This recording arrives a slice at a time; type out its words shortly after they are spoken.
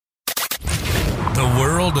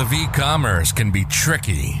world of e-commerce can be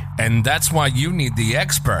tricky, and that's why you need the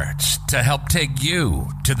experts to help take you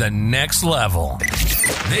to the next level.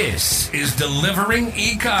 This is Delivering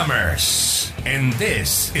E-commerce, and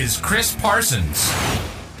this is Chris Parsons.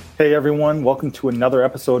 Hey everyone, welcome to another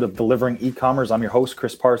episode of Delivering E-commerce. I'm your host,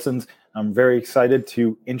 Chris Parsons. I'm very excited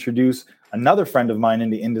to introduce another friend of mine in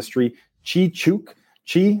the industry, Chi Chook.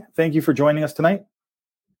 Chi, thank you for joining us tonight.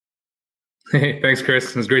 Hey, thanks,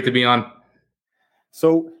 Chris. It's great to be on.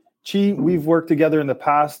 So, Chi, we've worked together in the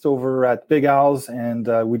past over at Big Al's, and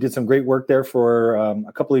we did some great work there for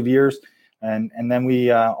a couple of years. And then we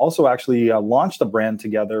also actually launched a brand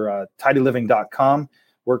together, tidyliving.com,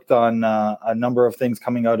 worked on a number of things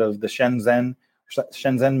coming out of the Shenzhen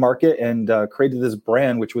market, and created this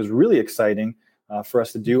brand, which was really exciting for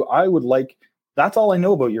us to do. That's all I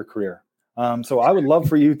know about your career. So I would love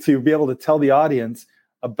for you to be able to tell the audience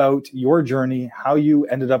about your journey, how you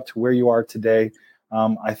ended up to where you are today.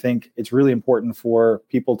 I think it's really important for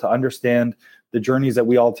people to understand the journeys that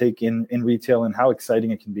we all take in retail and how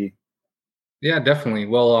exciting it can be. Yeah, definitely.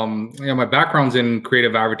 Well, my background's in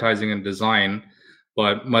creative advertising and design,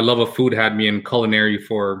 but my love of food had me in culinary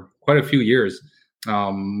for quite a few years.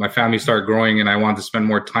 My family started growing and I wanted to spend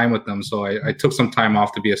more time with them. So I took some time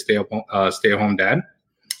off to be a stay-at-home dad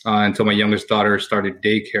until my youngest daughter started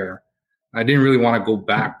daycare. I didn't really want to go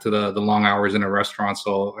back to the long hours in a restaurant,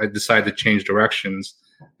 so I decided to change directions,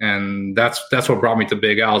 and that's what brought me to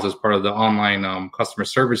Big Al's as part of the online customer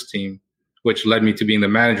service team, which led me to being the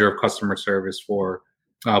manager of customer service for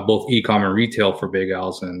both e-com and retail for Big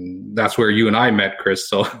Al's, and that's where you and I met, Chris.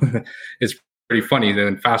 So it's pretty funny.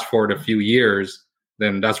 Then fast forward a few years,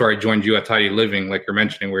 then that's where I joined you at Tidy Living, like you're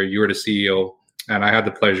mentioning, where you were the CEO, and I had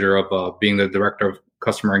the pleasure of being the director of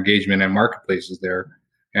customer engagement and marketplaces there.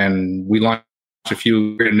 And we launched a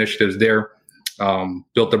few great initiatives there,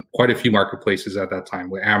 built up quite a few marketplaces at that time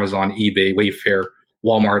with Amazon, eBay, Wayfair,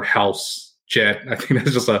 Walmart, House, Jet. I think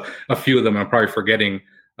that's just a few of them. I'm probably forgetting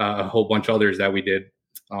a whole bunch of others that we did.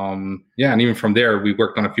 And even from there, we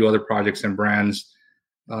worked on a few other projects and brands.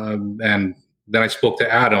 And then I spoke to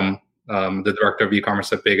Adam, the director of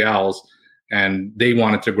e-commerce at Big Al's, and they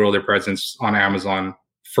wanted to grow their presence on Amazon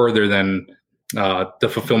further than the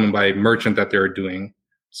fulfillment by merchant that they were doing.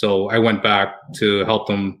 So I went back to help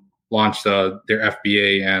them launch their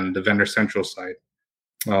FBA and the Vendor Central site.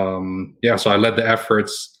 So I led the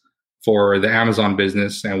efforts for the Amazon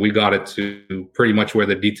business, and we got it to pretty much where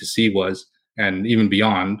the D2C was and even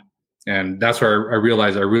beyond. And that's where I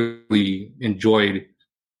realized I really enjoyed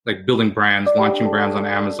like building brands, launching brands on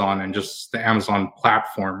Amazon and just the Amazon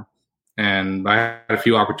platform. And I had a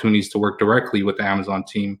few opportunities to work directly with the Amazon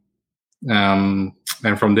team.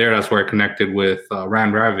 And from there, that's where I connected with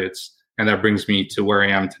Rand Ravitz, and that brings me to where I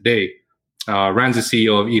am today. Rand's the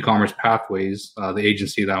CEO of E-commerce Pathways, the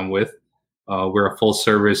agency that I'm with. We're a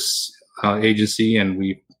full-service agency, and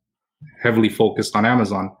we heavily focused on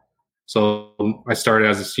Amazon. So I started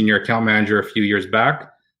as a senior account manager a few years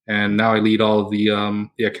back, and now I lead all of the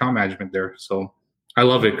account management there. So I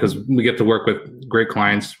love it because we get to work with great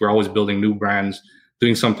clients. We're always building new brands,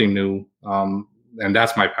 doing something new. And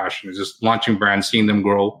that's my passion, is just launching brands, seeing them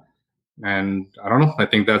grow. And I don't know, I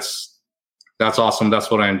think that's awesome.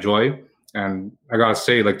 That's what I enjoy. And I got to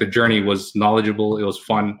say, like, the journey was knowledgeable. It was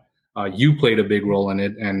fun. You played a big role in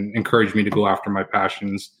it and encouraged me to go after my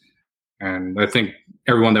passions. And I think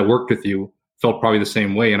everyone that worked with you felt probably the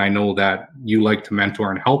same way. And I know that you like to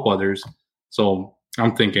mentor and help others. So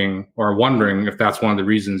I'm thinking or wondering if that's one of the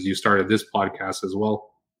reasons you started this podcast as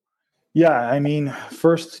well. Yeah, I mean,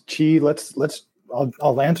 first, Chi,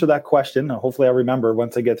 I'll answer that question. Hopefully I remember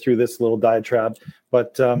once I get through this little diatribe.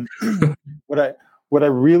 But what I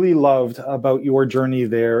really loved about your journey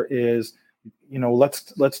there is,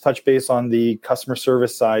 let's touch base on the customer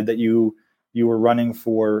service side that you were running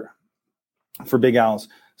for Big Al's.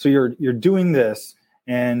 So you're doing this,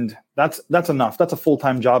 and that's enough. That's a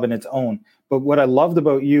full-time job in its own. But what I loved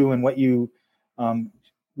about you and what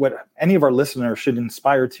any of our listeners should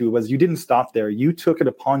inspire to was you didn't stop there. You took it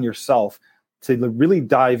upon yourself to really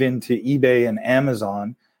dive into eBay and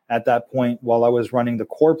Amazon at that point while I was running the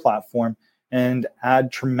core platform and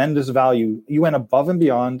add tremendous value. You went above and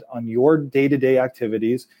beyond on your day-to-day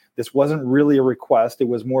activities. This wasn't really a request. It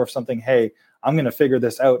was more of something, hey, I'm going to figure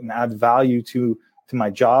this out and add value to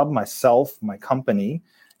my job, myself, my company.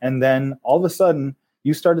 And then all of a sudden,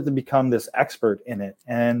 you started to become this expert in it.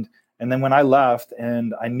 And then when I left,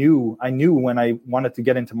 and I knew when I wanted to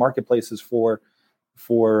get into marketplaces for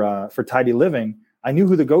Tidy Living, I knew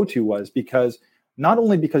who the go-to was, because not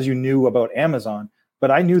only because you knew about Amazon,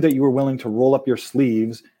 but I knew that you were willing to roll up your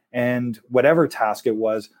sleeves And whatever task it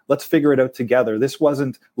was, let's figure it out together. This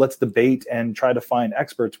wasn't let's debate and try to find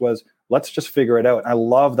experts, was let's just figure it out. And I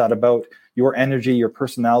love that about your energy, your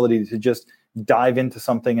personality, to just dive into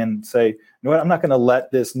something and say, you know what, I'm not going to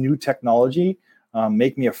let this new technology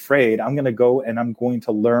make me afraid. I'm going to go and I'm going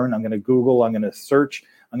to learn. I'm going to Google. I'm going to search.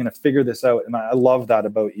 I'm going to figure this out. And I love that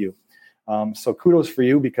about you. So kudos for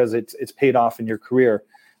you, because it's paid off in your career.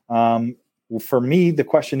 For me, the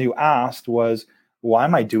question you asked was, why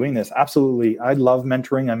am I doing this? Absolutely. I love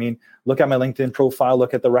mentoring. I mean, look at my LinkedIn profile,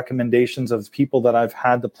 look at the recommendations of people that I've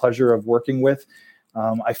had the pleasure of working with.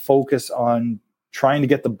 I focus on trying to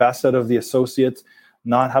get the best out of the associates,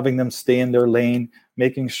 not having them stay in their lane,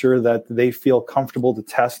 making sure that they feel comfortable to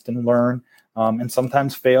test and learn, and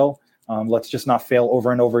sometimes fail. Let's just not fail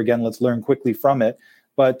over and over again. Let's learn quickly from it.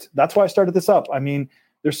 But that's why I started this up. I mean,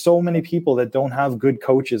 there's so many people that don't have good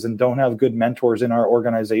coaches and don't have good mentors in our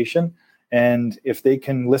organization. And if they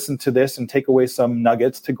can listen to this and take away some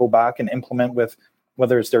nuggets to go back and implement with,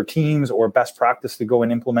 whether it's their teams or best practice to go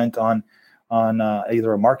and implement on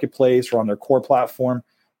either a marketplace or on their core platform,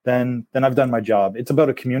 then I've done my job. It's about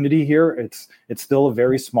a community here. It's still a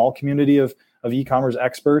very small community of e-commerce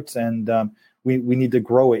experts, and we need to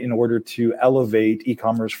grow it in order to elevate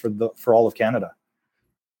e-commerce for all of Canada.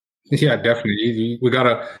 Yeah, definitely. We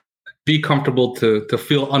gotta be comfortable to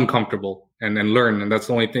feel uncomfortable and learn, and that's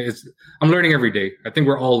the only thing. I'm learning every day. I think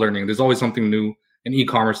we're all learning. There's always something new, and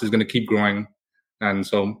e-commerce is going to keep growing. And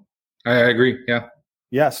so, I agree. Yeah.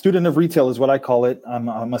 Yeah, student of retail is what I call it.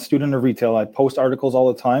 I'm a student of retail. I post articles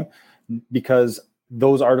all the time because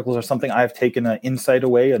those articles are something I've taken an insight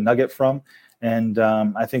away, a nugget from, and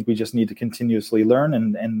I think we just need to continuously learn.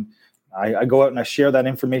 And I go out and I share that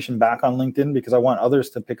information back on LinkedIn because I want others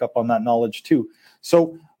to pick up on that knowledge too.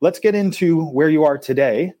 So let's get into where you are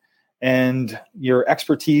today and your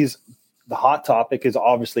expertise. The hot topic is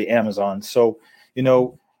obviously Amazon. So, you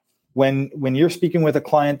know, when you're speaking with a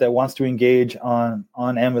client that wants to engage on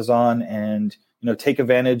Amazon and, you know, take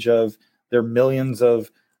advantage of their millions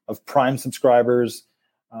of Prime subscribers,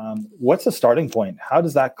 what's the starting point? How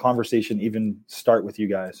does that conversation even start with you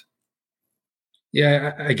guys?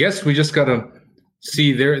 Yeah, I guess we just gotta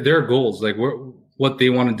see their goals, like what they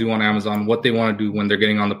want to do on Amazon, what they want to do when they're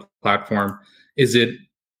getting on the platform. Is it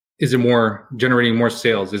more generating more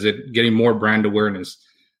sales? Is it getting more brand awareness?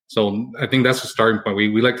 So I think that's the starting point.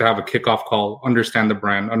 We like to have a kickoff call, understand the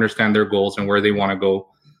brand, understand their goals and where they want to go,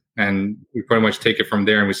 and we pretty much take it from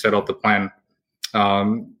there and we set out the plan.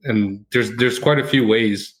 And there's quite a few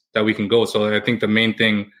ways that we can go. So I think the main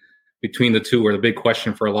thing between the two, or the big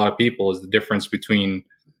question for a lot of people, is the difference between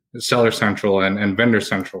Seller Central and Vendor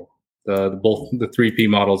Central, both the 3P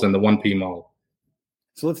models and the 1P model.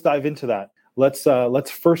 So let's dive into that.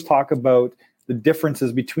 Let's first talk about the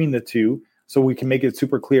differences between the two, so we can make it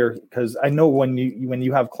super clear. Because I know when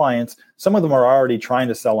you have clients, some of them are already trying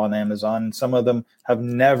to sell on Amazon, and some of them have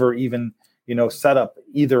never even, you know, set up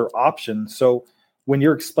either option. So when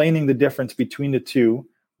you're explaining the difference between the two,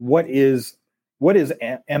 what is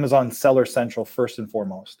Amazon Seller Central first and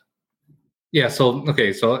foremost? Yeah, so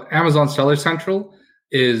Amazon Seller Central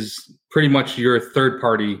is pretty much your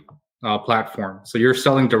third-party platform. So you're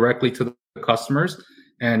selling directly to the customers,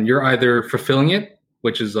 and you're either fulfilling it,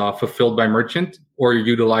 which is fulfilled by merchant, or you're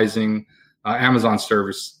utilizing Amazon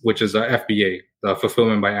service, which is FBA, the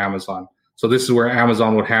fulfillment by Amazon. So this is where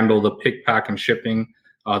Amazon would handle the pick, pack, and shipping,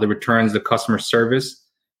 the returns, the customer service.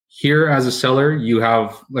 Here, as a seller, you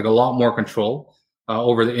have like a lot more control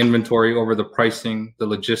over the inventory, over the pricing, the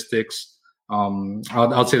logistics.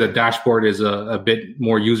 I'll say the dashboard is a bit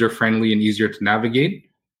more user-friendly and easier to navigate.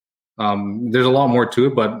 There's a lot more to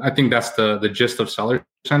it, but I think that's the gist of Seller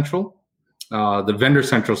Central. The Vendor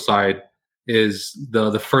Central side is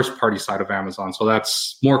the first-party side of Amazon. So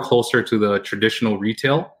that's more closer to the traditional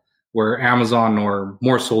retail, where Amazon, or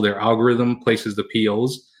more so their algorithm, places the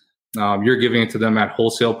POs. You're giving it to them at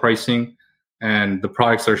wholesale pricing, and the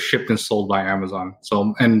products are shipped and sold by Amazon.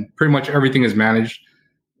 So, and pretty much everything is managed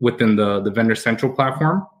within the Vendor Central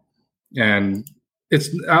platform. And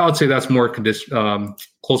I would say that's more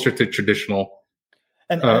closer to traditional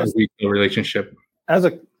retail relationship. As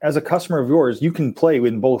a customer of yours, you can play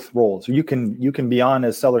in both roles. You can be on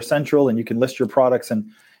as Seller Central, and you can list your products, and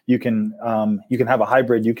you can have a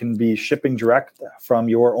hybrid. You can be shipping direct from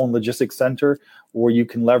your own logistics center, or you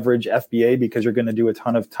can leverage FBA because you're going to do a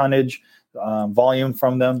ton of tonnage volume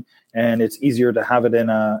from them, and it's easier to have it in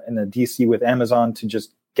a DC with Amazon to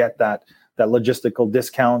just get that logistical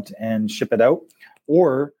discount and ship it out.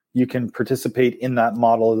 Or you can participate in that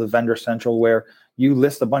model of the Vendor Central, where you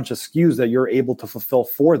list a bunch of SKUs that you're able to fulfill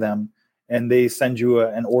for them, and they send you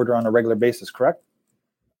an order on a regular basis, correct?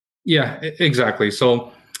 Yeah, exactly.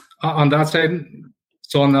 So on that side,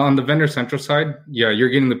 so on the vendor central side, yeah, you're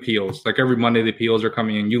getting the POs. Like every Monday, the POs are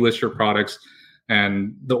coming in. You list your products,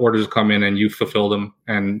 and the orders come in, and you fulfill them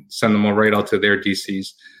and send them right out to their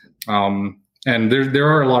DCs. And there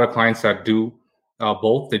are a lot of clients that do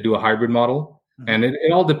both. They do a hybrid model, and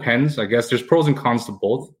it all depends. I guess there's pros and cons to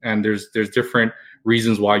both, and there's different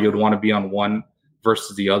reasons why you'd want to be on one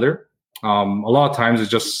versus the other. A lot of times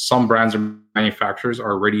it's just some brands or manufacturers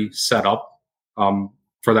are already set up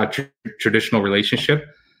for that traditional relationship,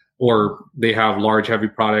 or they have large, heavy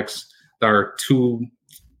products that are too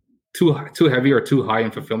heavy or too high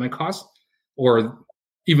in fulfillment costs. Or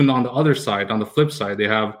even on the other side, on the flip side, they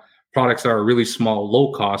have products that are really small,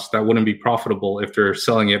 low cost that wouldn't be profitable if they're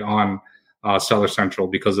selling it on Seller Central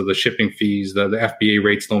because of the shipping fees. The FBA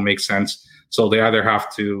rates don't make sense. So they either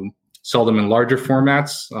have to sell them in larger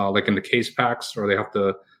formats, like in the case packs, or they have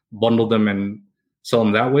to bundle them and sell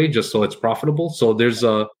them that way just so it's profitable. So there's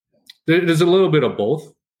a little bit of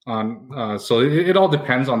both. So it all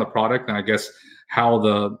depends on the product and I guess how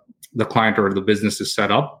the client or the business is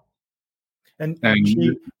set up. And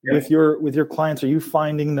with your clients, are you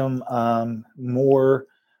finding them more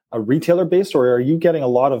retailer based, or are you getting a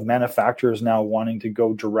lot of manufacturers now wanting to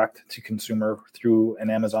go direct to consumer through an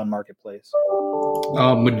Amazon marketplace?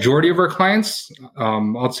 Majority of our clients,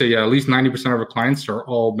 I'd say at least 90% of our clients are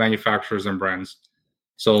all manufacturers and brands.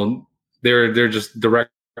 So they're just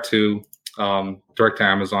direct to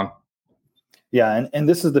Amazon. Yeah, and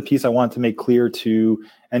this is the piece I want to make clear to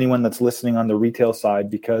anyone that's listening on the retail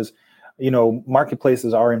side, because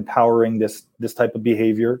marketplaces are empowering this type of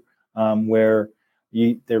behavior where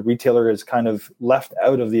the retailer is kind of left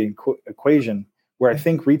out of the equation. Where I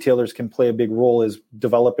think retailers can play a big role is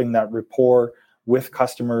developing that rapport with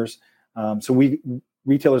customers. So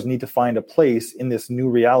retailers need to find a place in this new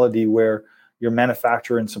reality where your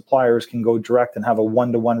manufacturer and suppliers can go direct and have a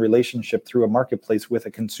one-to-one relationship through a marketplace with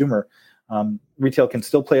a consumer. Retail can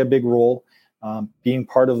still play a big role, being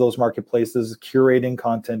part of those marketplaces, curating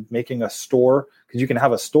content, making a store, because you can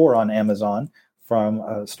have a store on Amazon from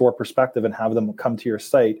a store perspective and have them come to your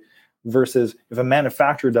site, versus if a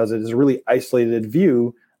manufacturer does it, is a really isolated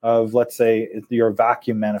view of, let's say, if you're a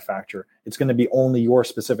vacuum manufacturer. It's going to be only your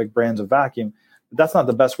specific brands of vacuum. But that's not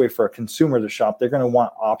the best way for a consumer to shop. They're going to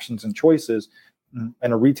want options and choices, and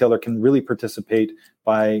a retailer can really participate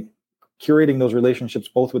by curating those relationships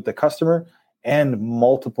both with the customer and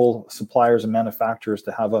multiple suppliers and manufacturers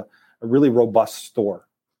to have a really robust store.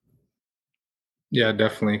 Yeah,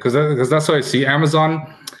 definitely. Because that's what I see.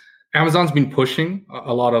 Amazon's been pushing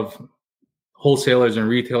a lot of wholesalers and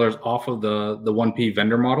retailers off of the 1P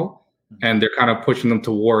vendor model, and they're kind of pushing them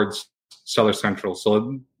towards Seller Central.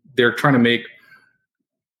 So they're trying to make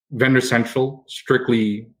Vendor Central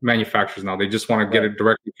strictly manufacturers now. They just want to get it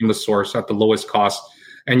directly from the source at the lowest cost.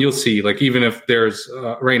 And you'll see, like, even if there's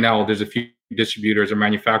right now, there's a few distributors or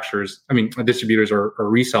distributors or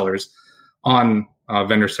resellers on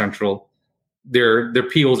Vendor Central, their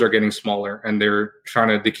POs are getting smaller, and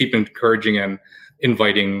they keep encouraging and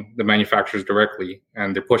inviting the manufacturers directly,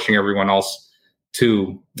 and they're pushing everyone else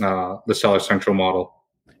to the Seller Central model.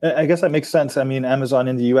 I guess that makes sense. I mean, Amazon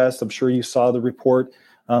in the US, I'm sure you saw the report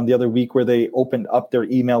the other week where they opened up their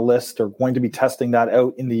email list. They're going to be testing that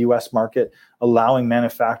out in the US market, allowing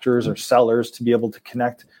manufacturers or sellers to be able to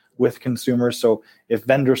connect with consumers. So if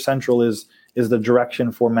Vendor Central is the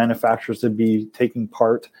direction for manufacturers to be taking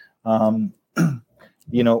part, or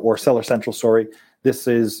Seller Central, sorry, this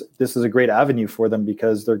is a great avenue for them,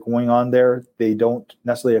 because they're going on there. They don't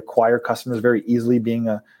necessarily acquire customers very easily, being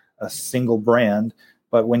a single brand.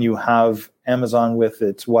 But when you have Amazon with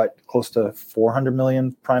its close to 400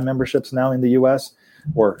 million Prime memberships now in the US,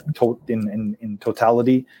 or in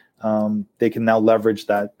totality, they can now leverage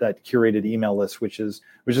that curated email list, which is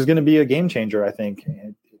going to be a game changer, I think.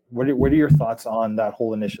 What are your thoughts on that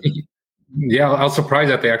whole initiative? Yeah, I was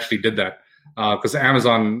surprised that they actually did that, because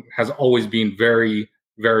Amazon has always been very,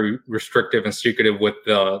 very restrictive and secretive with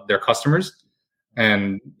their customers.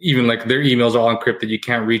 And even like their emails are all encrypted. You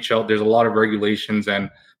can't reach out. There's a lot of regulations and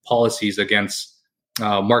policies against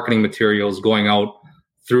marketing materials going out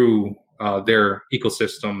through their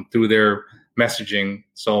ecosystem, through their messaging.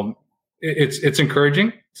 So it's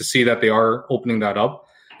encouraging to see that they are opening that up.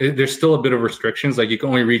 There's still a bit of restrictions. Like, you can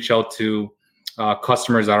only reach out to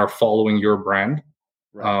customers that are following your brand.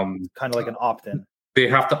 Right. Kind of like an opt-in. They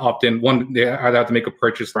have to opt in. One, they either have to make a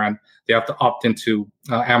purchase brand. They have to opt into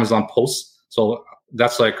Amazon posts. So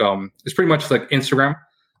that's like, it's pretty much like Instagram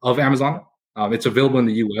of Amazon. It's available in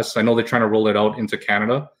the US. I know they're trying to roll it out into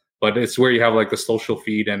Canada, but it's where you have like the social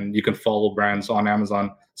feed and you can follow brands on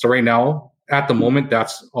Amazon. So right now, at the moment,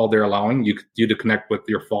 that's all they're allowing you to connect with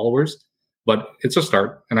your followers. But it's a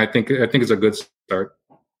start, and I think it's a good start.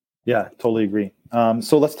 Yeah, totally agree.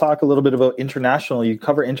 So let's talk a little bit about international. You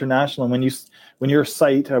cover international, and when your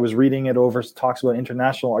site, I was reading it over, talks about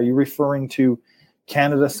international. Are you referring to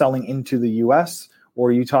Canada selling into the US, or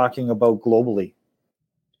are you talking about globally?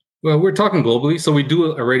 Well, we're talking globally. So we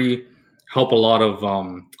do already help a lot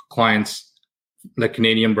of clients, like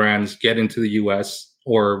Canadian brands, get into the US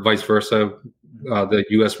or vice versa, the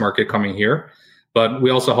US market coming here. But we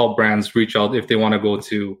also help brands reach out if they want to go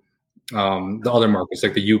to the other markets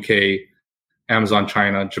like the UK, Amazon,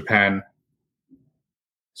 China, Japan.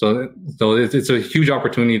 So it's a huge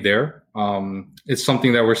opportunity there. It's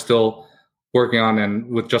something that we're still working on and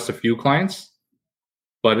with just a few clients,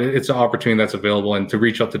 but it's an opportunity that's available, and to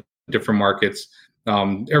reach out to different markets.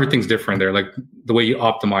 Everything's different there. Like the way you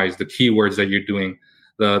optimize, the keywords that you're doing,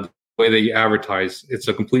 the way that you advertise, it's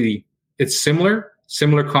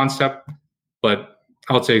similar concept, but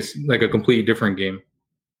I would say it's like a completely different game.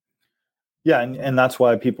 Yeah, and that's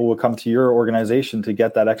why people will come to your organization to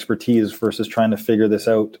get that expertise versus trying to figure this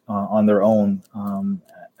out on their own.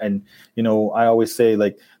 And, I always say,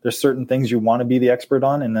 like, there's certain things you want to be the expert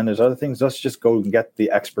on, and then there's other things, let's just go and get the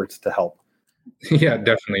experts to help. Yeah,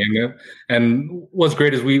 definitely. And what's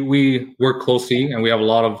great is we work closely, and we have a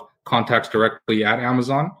lot of contacts directly at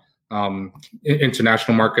Amazon.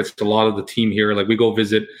 International markets, a lot of the team here, like we go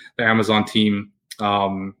visit the Amazon team,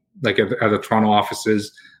 like at the Toronto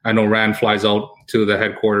offices. I know Rand flies out to the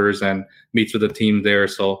headquarters and meets with the team there.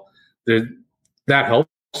 So that helps,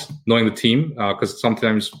 knowing the team, because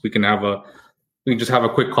sometimes we can just have a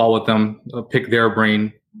quick call with them, pick their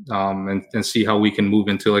brain, and see how we can move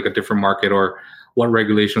into like a different market, or what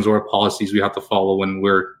regulations or policies we have to follow when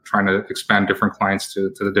we're trying to expand different clients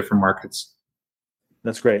to the different markets.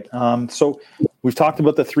 That's great. So we've talked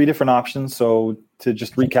about the 3 different options. So to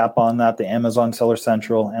just recap on that, the Amazon Seller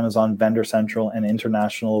Central, Amazon Vendor Central, and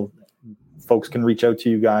international folks can reach out to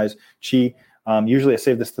you guys. Chi, usually I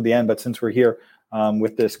save this to the end, but since we're here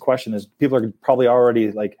with this question, is people are probably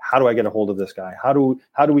already like, how do I get a hold of this guy? How do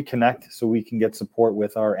we connect so we can get support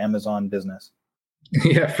with our Amazon business?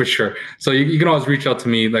 Yeah, for sure. So you can always reach out to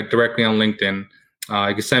me like directly on LinkedIn.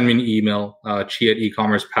 You can send me an email,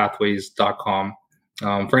 chi@ecommercepathways.com.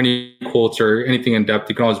 For any quotes or anything in depth,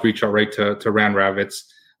 you can always reach out right to Rand Ravitz,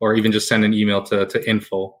 or even just send an email to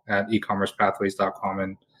info@ecommercepathways.com,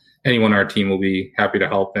 and anyone on our team will be happy to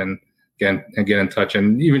help and get in touch,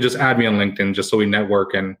 and even just add me on LinkedIn just so we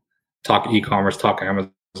network and talk e-commerce, talk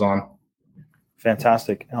Amazon.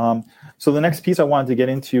 Fantastic. So the next piece I wanted to get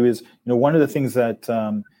into is, one of the things that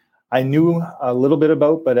I knew a little bit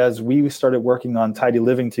about, but as we started working on Tidy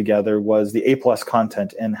Living together, was the A+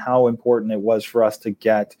 content and how important it was for us to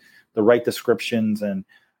get the right descriptions and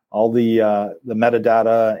all the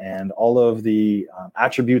metadata and all of the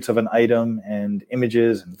attributes of an item and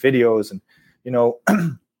images and videos. And,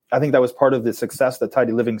 I think that was part of the success that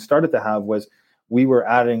Tidy Living started to have, was we were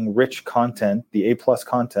adding rich content, the A+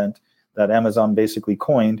 content that Amazon basically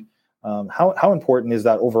coined. How important is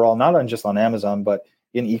that overall, not just on Amazon, but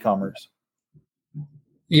in e-commerce?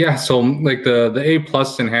 Yeah, so like the A+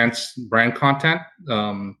 enhanced brand content,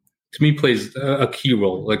 to me plays a key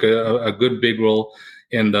role, like a good big role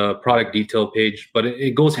in the product detail page, but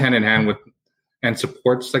it goes hand in hand with and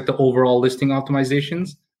supports like the overall listing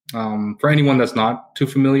optimizations. For anyone that's not too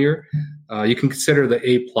familiar, you can consider the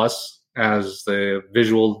A+ as the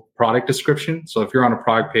visual product description. So if you're on a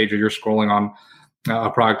product page or you're scrolling on a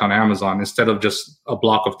product on Amazon, instead of just a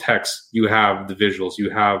block of text, you have the visuals, you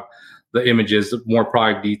have the images, more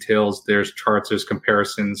product details, there's charts, there's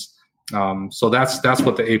comparisons. So that's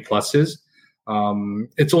what the A+ is.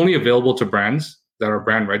 It's only available to brands that are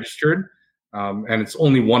brand registered, and it's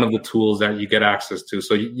only one of the tools that you get access to.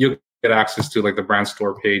 So you get access to like the brand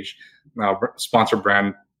store page, sponsored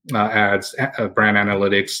brand ads, brand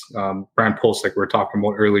analytics, brand posts like we were talking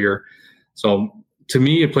about earlier. So to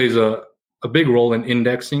me, it plays a big role in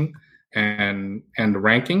indexing and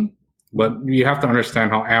ranking, but you have to understand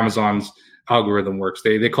how Amazon's algorithm works.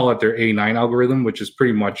 They call it their A9 algorithm, which is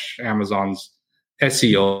pretty much Amazon's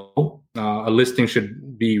SEO. A listing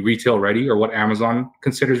should be retail ready, or what Amazon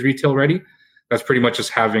considers retail ready. That's pretty much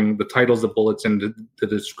just having the titles, the bullets, and the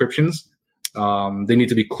descriptions. They need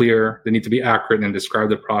to be clear. They need to be accurate and describe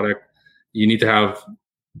the product. You need to have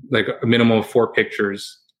like a minimum of 4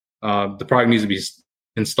 pictures. The product needs to be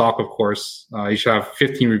in stock, of course. You should have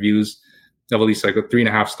 15 reviews of at least like a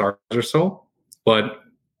 3.5 stars or so. But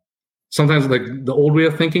sometimes like the old way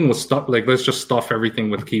of thinking was stuff like, let's just stuff everything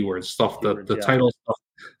with keywords, stuff the title,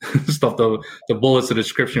 stuff the bullets, the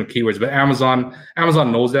description of keywords. But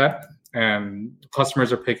Amazon knows that, and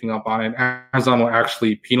customers are picking up on it, Amazon will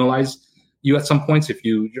actually penalize you at some points if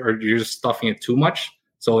you're just stuffing it too much.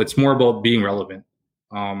 So it's more about being relevant.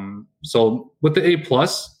 So with the A+,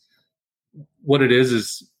 what it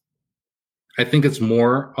is I think it's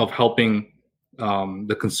more of helping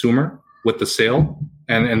the consumer with the sale,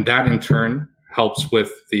 and that in turn helps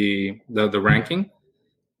with the ranking.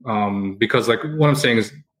 Because like what I'm saying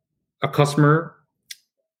is, a customer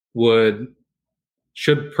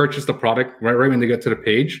should purchase the product right when they get to the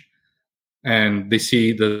page, and they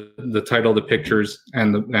see the title, the pictures,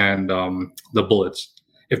 and the bullets.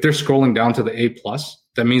 If they're scrolling down to the A+,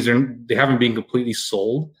 that means they haven't been completely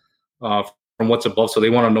sold from what's above, so they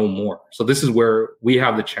want to know more. So this is where we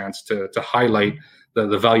have the chance to highlight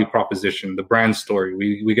the value proposition, the brand story.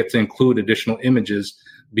 We get to include additional images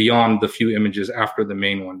beyond the few images after the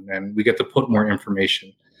main one, and we get to put more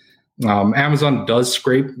information. Amazon does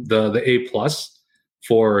scrape the A+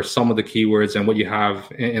 for some of the keywords and what you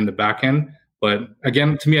have in the back end. But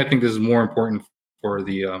again, to me, I think this is more important for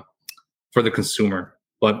the consumer.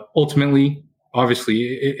 But ultimately,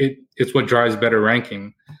 obviously, it's what drives better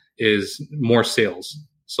ranking is more sales.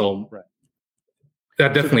 So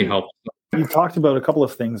that definitely helps. You talked about a couple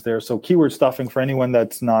of things there. So keyword stuffing, for anyone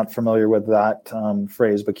that's not familiar with that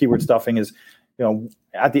phrase, but keyword stuffing is,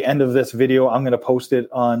 at the end of this video, I'm going to post it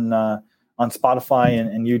on Spotify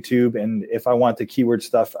and YouTube. And if I want to keyword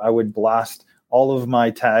stuff, I would blast all of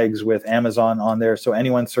my tags with Amazon on there. So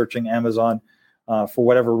anyone searching Amazon for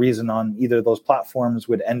whatever reason on either of those platforms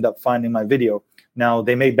would end up finding my video. Now,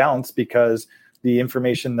 they may bounce because the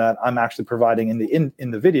information that I'm actually providing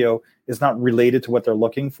in the video is not related to what they're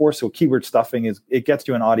looking for. So keyword stuffing it gets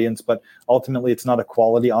you an audience, but ultimately it's not a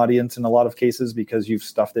quality audience in a lot of cases because you've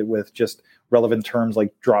stuffed it with just relevant terms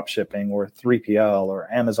like drop shipping or 3PL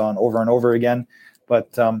or Amazon over and over again.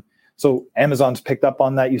 But so Amazon's picked up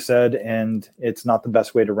on that, you said, and it's not the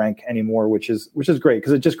best way to rank anymore, which is great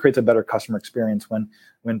because it just creates a better customer experience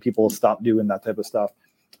when people stop doing that type of stuff.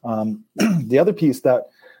 The other piece that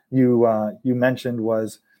you mentioned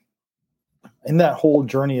was in that whole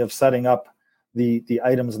journey of setting up the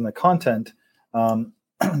items and the content,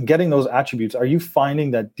 getting those attributes. Are you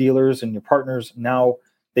finding that dealers and your partners now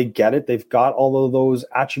they get it? They've got all of those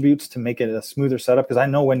attributes to make it a smoother setup. Because I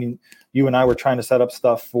know when you and I were trying to set up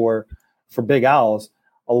stuff for Big Al's,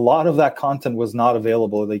 a lot of that content was not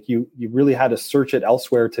available. Like you really had to search it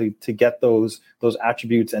elsewhere to get those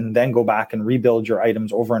attributes and then go back and rebuild your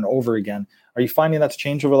items over and over again. Are you finding that's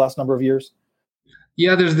changed over the last number of years?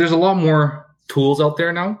 Yeah, there's a lot more tools out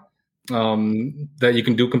there now that you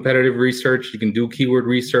can do competitive research, you can do keyword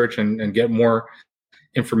research and get more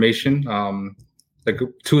information. Like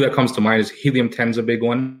two that comes to mind is Helium 10 is a big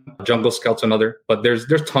one, Jungle Scout's another, but there's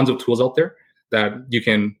tons of tools out there that you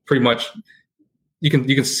can pretty much you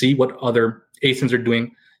can see what other ASINs are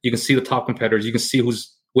doing. You can see the top competitors. You can see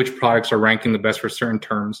which products are ranking the best for certain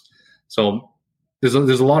terms. So there's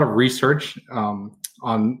a lot of research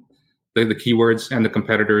on the keywords and the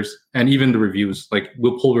competitors and even the reviews. Like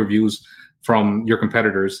we'll pull reviews from your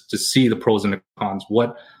competitors to see the pros and the cons.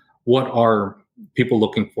 What are people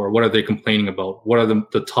looking for? What are they complaining about? What are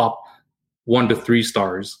the top 1 to 3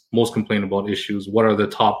 stars most complain about issues? What are the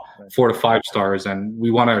top 4 to 5 stars? And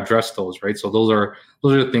we want to address those, right? So those are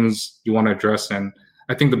the things you want to address. And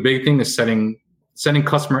I think the big thing is setting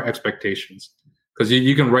customer expectations, because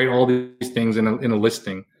you can write all these things in a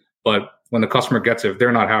listing, but when the customer gets it, if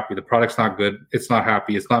they're not happy, the product's not good, it's not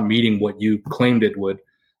happy, it's not meeting what you claimed it would,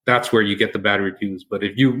 that's where you get the bad reviews. But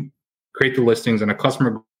if you create the listings and a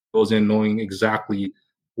customer goes in knowing exactly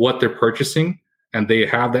what they're purchasing and they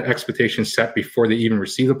have that expectation set before they even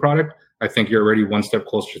receive the product, I think you're already one step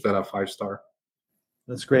closer to that 5-star.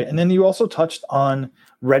 That's great. And then you also touched on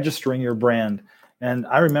registering your brand. And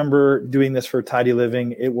I remember doing this for Tidy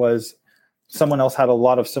Living. It was someone else had a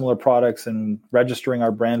lot of similar products, and registering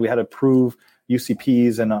our brand, we had to prove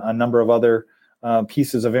UCPs and a number of other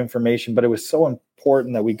pieces of information, but it was so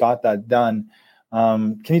important that we got that done.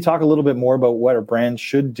 Can you talk a little bit more about what a brand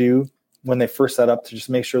should do when they first set up to just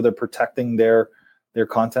make sure they're protecting their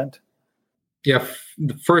content? Yeah,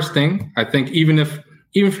 the first thing, I think, even if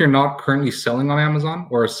you're not currently selling on Amazon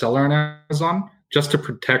or a seller on Amazon, just to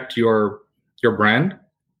protect your brand,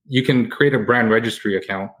 you can create a brand registry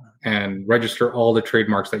account and register all the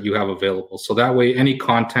trademarks that you have available. So that way, any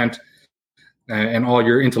content and all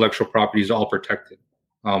your intellectual properties are all protected.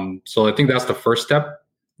 So I think that's the first step.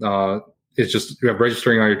 It's just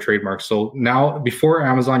registering all your trademarks. So now, before,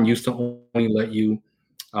 Amazon used to only let you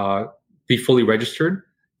be fully registered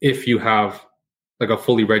if you have like a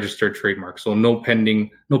fully registered trademark. So no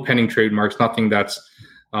pending trademarks, nothing that's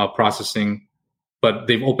processing. but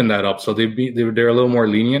they've opened that up. So they're a little more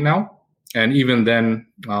lenient now. And even then,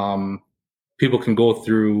 people can go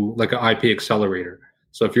through like an IP accelerator.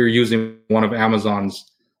 So if you're using one of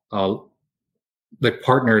Amazon's like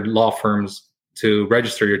partnered law firms to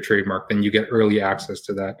register your trademark, then you get early access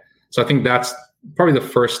to that. So I think that's probably the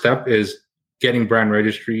first step, is getting brand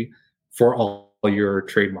registry for all your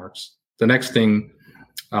trademarks. The next thing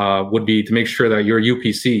would be to make sure that your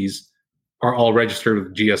UPCs are all registered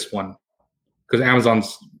with GS1,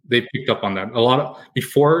 because they picked up on that a lot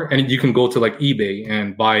before. And you can go to like eBay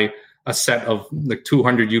and buy a set of like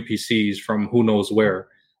 200 UPCs from who knows where,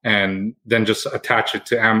 and then just attach it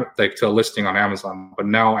to to a listing on Amazon. But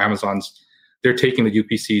now they're taking the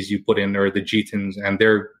UPCs you put in, or the GTINs, and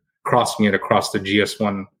they're crossing it across the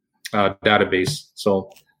GS1 database.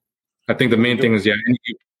 So I think the main thing is, any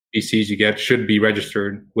UPCs you get should be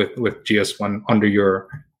registered with GS1 under your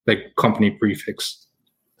like company prefix.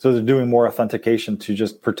 So they're doing more authentication to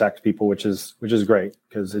just protect people, which is great,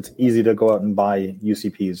 because it's easy to go out and buy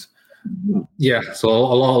UCPs. Yeah, so a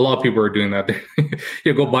lot of people are doing that.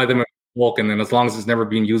 You go buy them in bulk, and then as long as it's never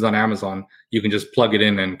being used on Amazon, you can just plug it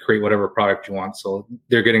in and create whatever product you want. So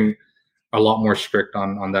they're getting a lot more strict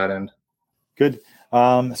on that end. Good.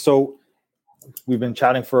 So we've been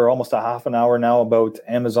chatting for almost a half an hour now about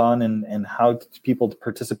Amazon and how people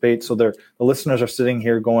participate. So the listeners are sitting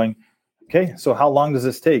here going, okay, so how long does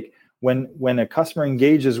this take? When a customer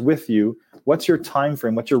engages with you, what's your time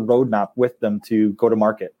frame? What's your roadmap with them to go to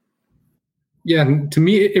market? Yeah, to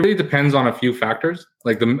me, it really depends on a few factors.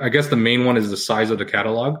 Like I guess the main one is the size of the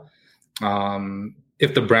catalog.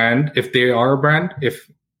 If they are a brand, if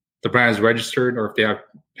the brand is registered, or if they have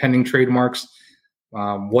pending trademarks,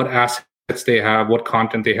 what assets they have, what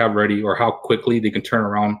content they have ready, or how quickly they can turn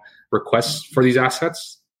around requests for these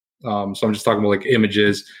assets. So I'm just talking about like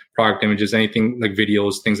images, product images, anything like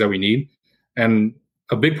videos, things that we need. And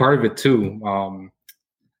a big part of it too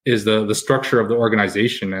is the structure of the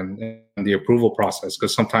organization and the approval process,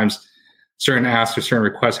 because sometimes certain asks or certain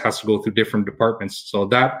requests has to go through different departments. So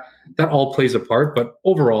that all plays a part. But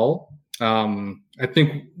overall, I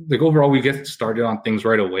think like overall we get started on things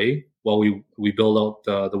right away while we build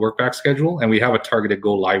out the work back schedule, and we have a targeted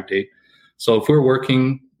go live date. So if we're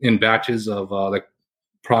working in batches of like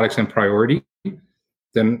products in priority,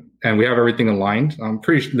 and we have everything aligned, I'm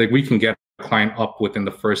pretty sure like we can get a client up within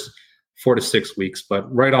the first 4 to 6 weeks.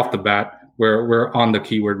 But right off the bat, we're on the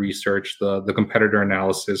keyword research, the competitor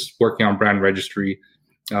analysis, working on brand registry,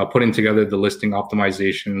 putting together the listing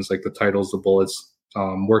optimizations, like the titles, the bullets,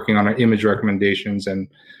 working on our image recommendations, and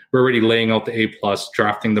we're already laying out the A+,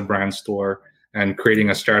 drafting the brand store, and creating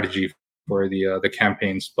a strategy for the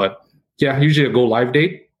campaigns. But yeah, usually a go live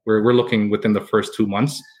date, we're looking within the first 2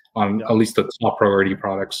 months on at least the top priority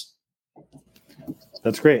products.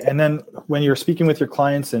 That's great. And then when you're speaking with your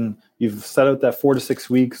clients and you've set out that 4 to 6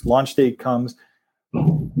 weeks, launch date comes,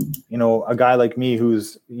 a guy like me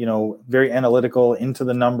who's, very analytical, into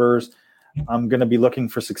the numbers, I'm going to be looking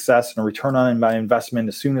for success and a return on my investment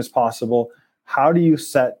as soon as possible. How do you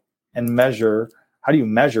measure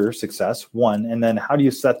success, one, and then how do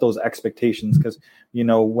you set those expectations? Because,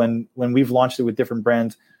 when we've launched it with different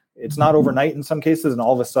brands, it's not overnight in some cases, and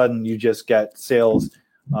all of a sudden you just get sales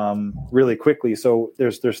really quickly. So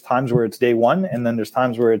there's times where it's day one, and then there's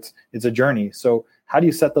times where it's a journey. So how do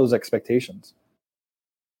you set those expectations?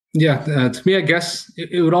 Yeah, to me, I guess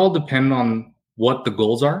it would all depend on what the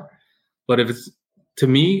goals are. But to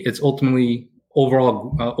me, it's ultimately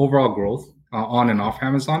overall growth on and off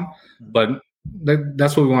Amazon. But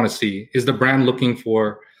that's what we want to see. Is the brand looking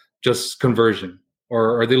for just conversion,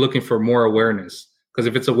 or are they looking for more awareness? Because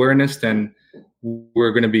if it's awareness, then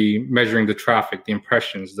we're going to be measuring the traffic, the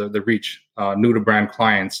impressions, the reach, new to brand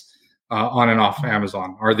clients on and off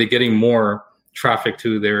Amazon. Are they getting more traffic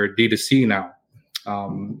to their D2C now?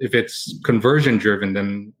 If it's conversion driven,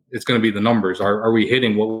 then it's going to be the numbers. Are we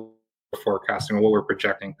hitting what we're forecasting or what we're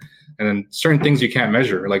projecting? And then certain things you can't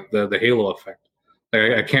measure, like the halo effect.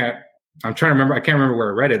 Like I can't remember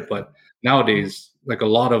where I read it, but nowadays, like a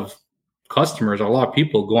lot of customers, a lot of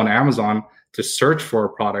people go on Amazon to search for a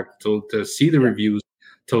product, to see the reviews,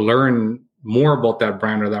 to learn more about that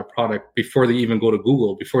brand or that product before they even go to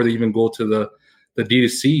Google, before they even go to the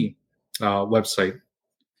D2C website.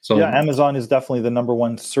 So yeah, Amazon is definitely the number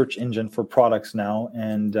one search engine for products now.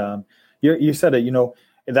 And you said it,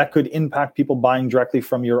 that could impact people buying directly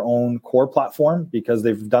from your own core platform because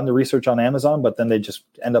they've done the research on Amazon, but then they just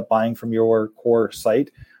end up buying from your core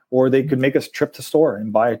site. Or they could make a trip to store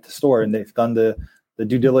and buy it to store, and they've done the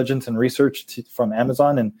due diligence and research from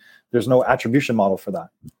Amazon, and there's no attribution model for that.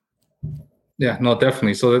 Yeah, no,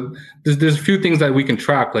 definitely. So there's a few things that we can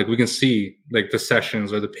track. Like we can see like the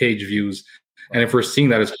sessions or the page views. And if we're seeing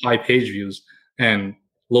that as high page views and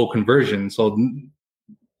low conversion, so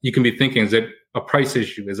you can be thinking, is it a price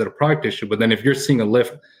issue? Is it a product issue? But then if you're seeing a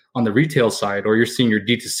lift on the retail side, or you're seeing your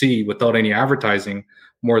D2C without any advertising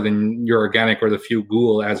more than your organic or the few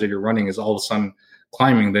Google ads that you're running is all of a sudden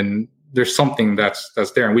climbing, then there's something that's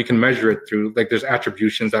there. And we can measure it through, like there's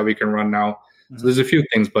attributions that we can run now. So there's a few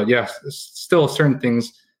things, but yes, still certain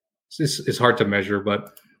things it's hard to measure,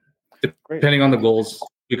 but depending on the goals,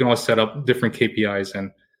 you can always set up different KPIs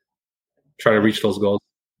and try to reach those goals.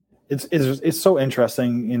 It's so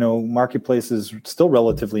interesting. You know, marketplace is still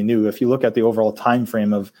relatively new. If you look at the overall time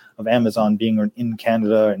frame of Amazon being in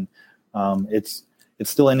Canada, and it's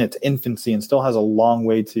still in its infancy and still has a long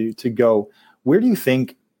way to go. Where do you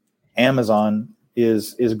think Amazon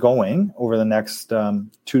is going over the next 2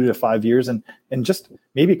 to 5 years, and just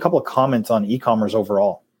maybe a couple of comments on e-commerce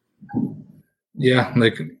overall? Yeah,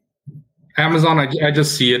 like Amazon, I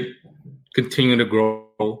just see it continue to grow,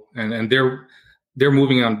 and they're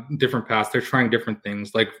moving on different paths. They're trying different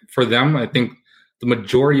things. Like for them, I think the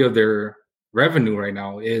majority of their revenue right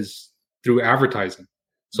now is through advertising.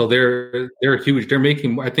 So they're huge. They're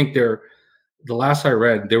making, I think the last I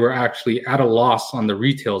read, they were actually at a loss on the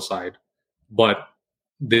retail side, but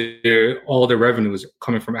all their revenue is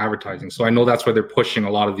coming from advertising. So I know that's why they're pushing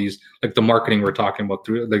a lot of these, like the marketing we're talking about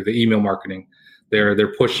through like the email marketing.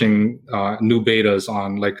 They're pushing new betas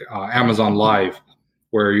on like Amazon Live,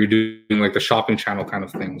 where you're doing like the shopping channel kind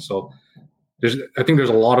of thing. So I think there's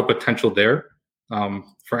a lot of potential there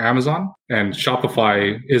for Amazon, and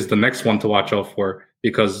Shopify is the next one to watch out for,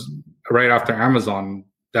 because right after Amazon,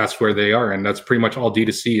 that's where they are. And that's pretty much all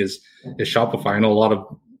D2C is Shopify. I know a lot of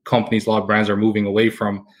companies, a lot of brands are moving away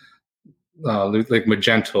from like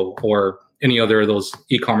Magento or any other of those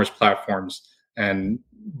e-commerce platforms and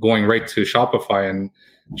going right to Shopify. And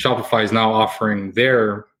Shopify is now offering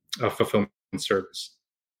their fulfillment service.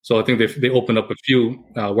 So I think they opened up a few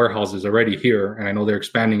warehouses already here, and I know they're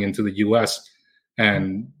expanding into the US,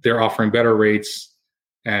 and they're offering better rates,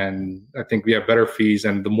 and I think we have better fees,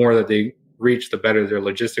 and the more that they reach, the better their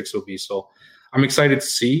logistics will be. So I'm excited to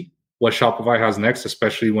see what Shopify has next,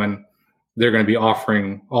 especially when they're going to be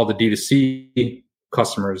offering all the D2C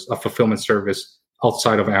customers a fulfillment service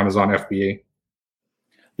outside of Amazon FBA.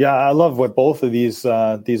 Yeah, I love what both of these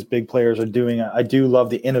big players are doing. I do love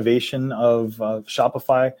the innovation of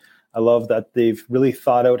Shopify. I love that they've really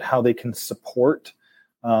thought out how they can support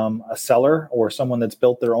a seller or someone that's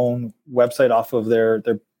built their own website off of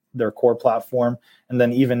their core platform. And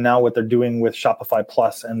then even now what they're doing with Shopify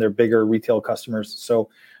Plus and their bigger retail customers. So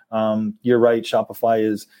you're right, Shopify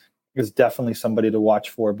is definitely somebody to watch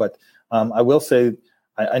for. But I will say,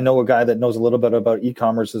 I know a guy that knows a little bit about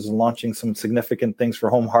e-commerce is launching some significant things for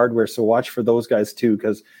home hardware. So watch for those guys too,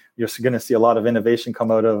 because you're going to see a lot of innovation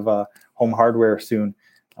come out of home hardware soon.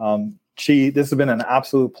 Chi, this has been an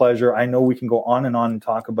absolute pleasure. I know we can go on and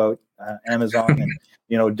talk about Amazon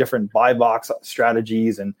and different buy box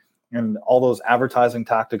strategies and all those advertising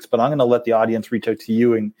tactics, but I'm going to let the audience reach out to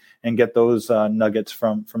you and get those nuggets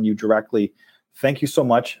from you directly. Thank you so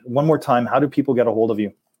much. One more time, how do people get a hold of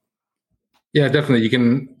you? Yeah, definitely. You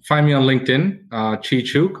can find me on LinkedIn, Chi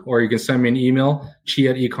Chook, or you can send me an email,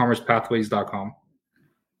 chi@ecommercepathways.com.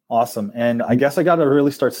 Awesome. And I guess I got to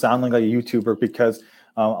really start sounding like a YouTuber, because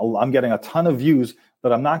I'm getting a ton of views,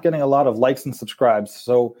 but I'm not getting a lot of likes and subscribes.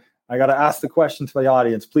 So I got to ask the question to the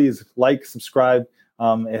audience, please like, subscribe.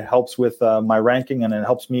 It helps with my ranking, and it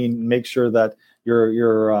helps me make sure that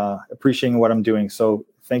you're appreciating what I'm doing. So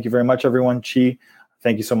thank you very much, everyone. Chi,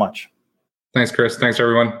 thank you so much. Thanks, Chris. Thanks,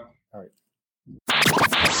 everyone. All right.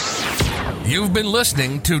 You've been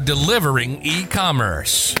listening to Delivering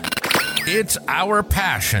E-Commerce. It's our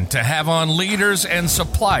passion to have on leaders and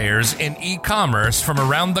suppliers in e-commerce from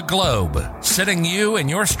around the globe, setting you and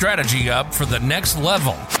your strategy up for the next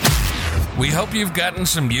level. We hope you've gotten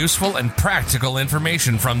some useful and practical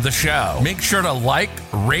information from the show. Make sure to like,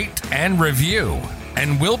 rate, and review.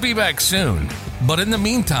 And we'll be back soon. But in the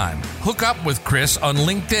meantime, hook up with Chris on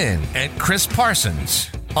LinkedIn at Chris Parsons,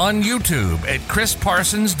 on YouTube at Chris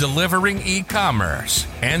Parsons Delivering E-Commerce,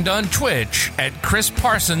 and on Twitch at Chris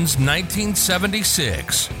Parsons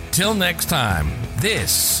 1976. Till next time,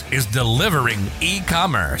 this is Delivering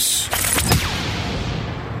E-Commerce.